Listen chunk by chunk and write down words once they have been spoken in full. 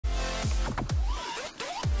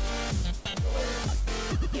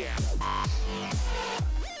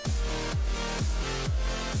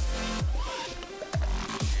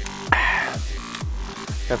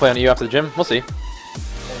Gonna play on you after the gym? We'll see.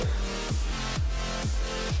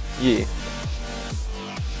 Yeah.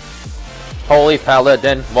 Holy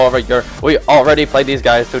paladin warrior. We already played these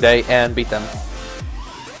guys today and beat them.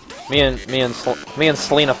 Me and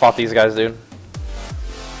Selena fought these guys, dude.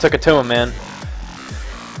 Took it to him, man.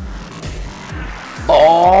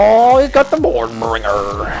 Oh, he's got the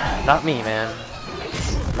Warbringer. Not me, man.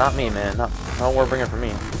 Not me, man. Not Warbringer for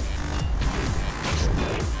me.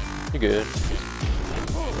 You good.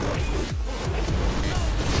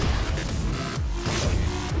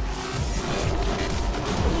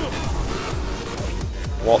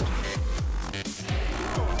 What?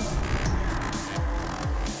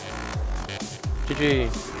 GG.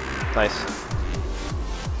 Nice.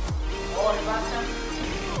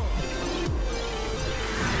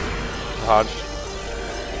 Hodge.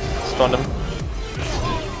 Stunned him.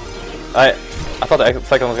 I thought the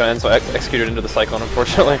cyclone was gonna end, so I executed into the cyclone,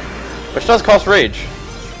 unfortunately. Which does cost rage.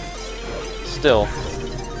 Still.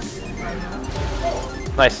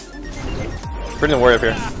 Nice. Bring the warrior up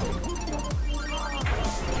here.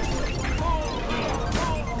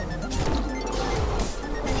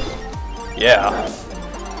 Yeah.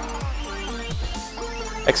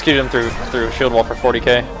 Executed him through shield wall for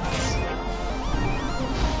 40k.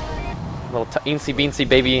 Little eensy beansy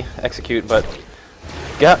baby execute, but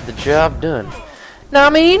got the job done. Know what I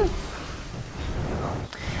mean?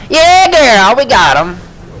 Yeah, girl, we got him.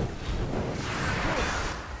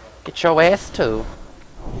 Get your ass too.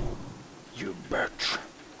 You bitch.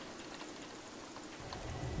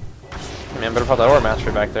 Man, better put that Aura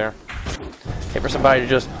Mastery back there. Hate for somebody to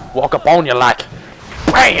just walk up on you like,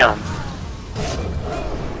 BAM!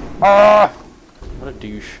 What a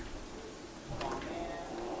douche.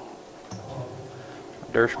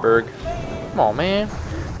 Dershberg. Come on, man.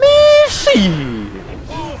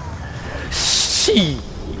 See.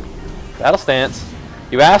 Battle stance.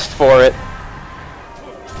 You asked for it.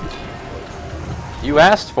 You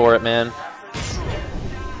asked for it, man.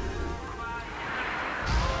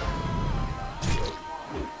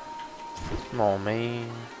 Come on, man. You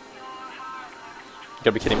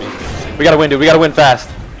gotta be kidding me. We gotta win, dude. We gotta win fast.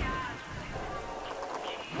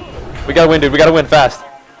 We gotta win, dude. We gotta win fast.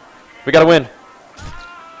 We gotta win.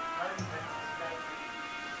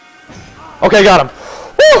 Okay, got him.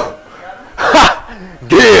 Woo! Ha!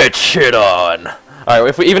 Get shit on. All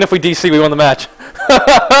right, even if we DC, we won the match.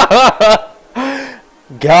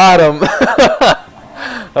 Got him.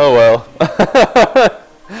 Oh well.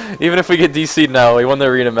 Even if we get DC'd now, we won the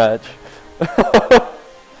arena match.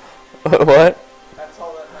 What?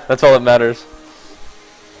 That's all that matters.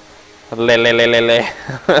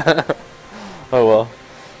 Oh well.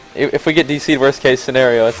 If we get DC'd, worst case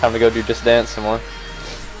scenario, it's time to go do Just Dance some more.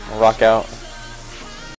 I'll rock out.